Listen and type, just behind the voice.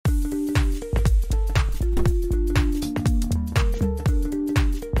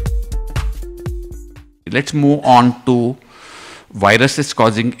Let's move on to viruses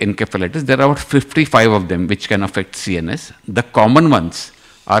causing encephalitis. There are about 55 of them which can affect CNS. The common ones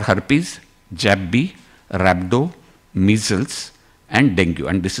are herpes, Jab B, rhabdo, measles, and dengue.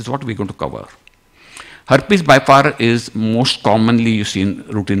 And this is what we're going to cover. Herpes by far is most commonly used in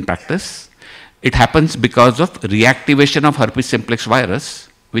routine practice. It happens because of reactivation of herpes simplex virus,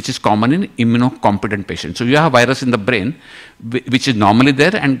 which is common in immunocompetent patients. So you have a virus in the brain which is normally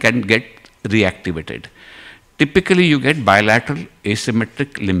there and can get reactivated. Typically you get bilateral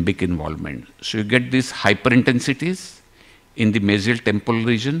asymmetric limbic involvement. So you get these hyperintensities in the mesial temporal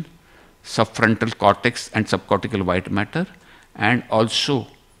region, subfrontal cortex and subcortical white matter, and also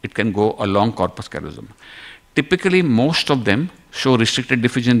it can go along corpus callosum. Typically most of them show restricted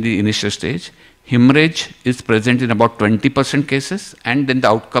diffusion in the initial stage. Hemorrhage is present in about 20% cases, and then the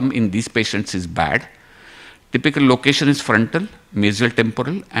outcome in these patients is bad. Typical location is frontal, mesial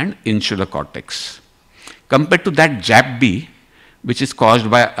temporal, and insular cortex. Compared to that, Jab B, which is caused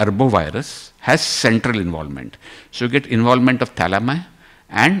by arbovirus, has central involvement. So you get involvement of thalami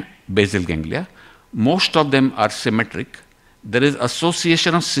and basal ganglia. Most of them are symmetric. There is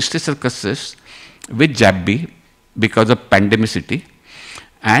association of cystic cyst with Jab B because of pandemicity,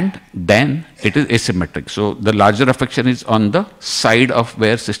 and then it is asymmetric. So the larger affection is on the side of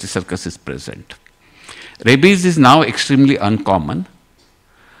where cystic is present. Rabies is now extremely uncommon.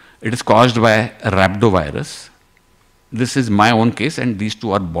 It is caused by rhabdovirus. This is my own case, and these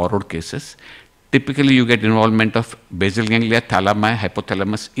two are borrowed cases. Typically, you get involvement of basal ganglia, thalami,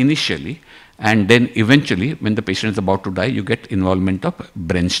 hypothalamus initially, and then eventually, when the patient is about to die, you get involvement of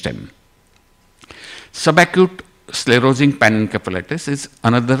brainstem. Subacute sclerosing panencephalitis is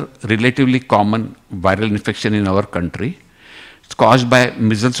another relatively common viral infection in our country. It's caused by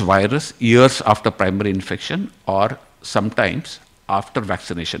measles virus years after primary infection or sometimes after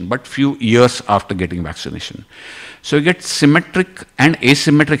vaccination, but few years after getting vaccination. So you get symmetric and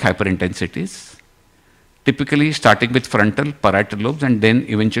asymmetric hyperintensities, typically starting with frontal, parietal lobes, and then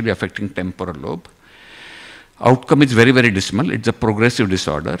eventually affecting temporal lobe. Outcome is very, very dismal. It's a progressive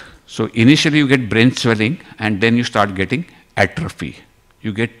disorder. So initially you get brain swelling, and then you start getting atrophy.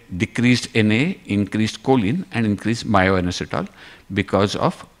 You get decreased Na, increased choline, and increased myoinositol because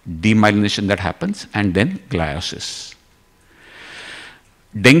of demyelination that happens, and then gliosis.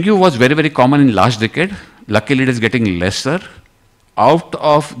 Dengue was very, very common in last decade. Luckily, it is getting lesser. Out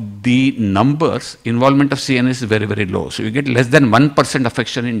of the numbers, involvement of CNS is very, very low. So you get less than 1%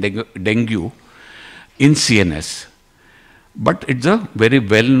 affection in dengue in CNS. But it's a very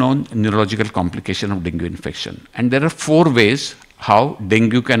well-known neurological complication of dengue infection. And there are 4 ways how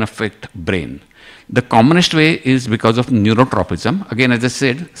dengue can affect brain. The commonest way is because of neurotropism. Again, as I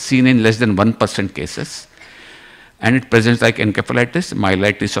said, seen in less than 1% cases. And it presents like encephalitis,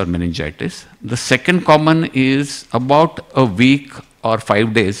 myelitis, or meningitis. The second common is about a week or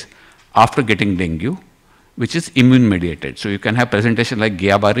 5 days after getting dengue, which is immune-mediated. So you can have presentation like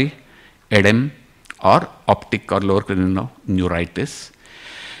Guillain-Barré, edema, or optic or lower cranial neuritis.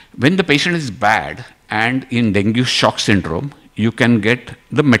 When the patient is bad and in dengue shock syndrome, you can get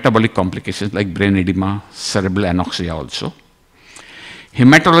the metabolic complications like brain edema, cerebral anoxia also.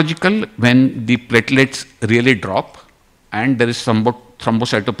 Hematological, when the platelets really drop and there is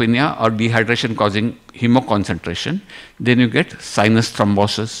thrombocytopenia or dehydration causing hemoconcentration, then you get sinus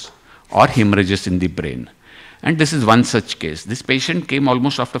thrombosis or hemorrhages in the brain. And this is one such case. This patient came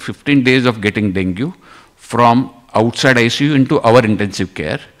almost after 15 days of getting dengue from outside ICU into our intensive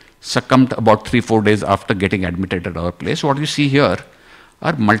care, succumbed about 3-4 days after getting admitted at our place. What you see here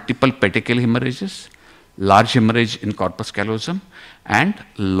are multiple petechial hemorrhages, large hemorrhage in corpus callosum, and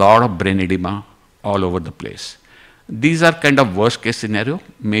lot of brain edema all over the place. These are kind of worst case scenario.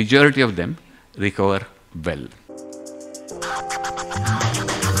 Majority of them recover well.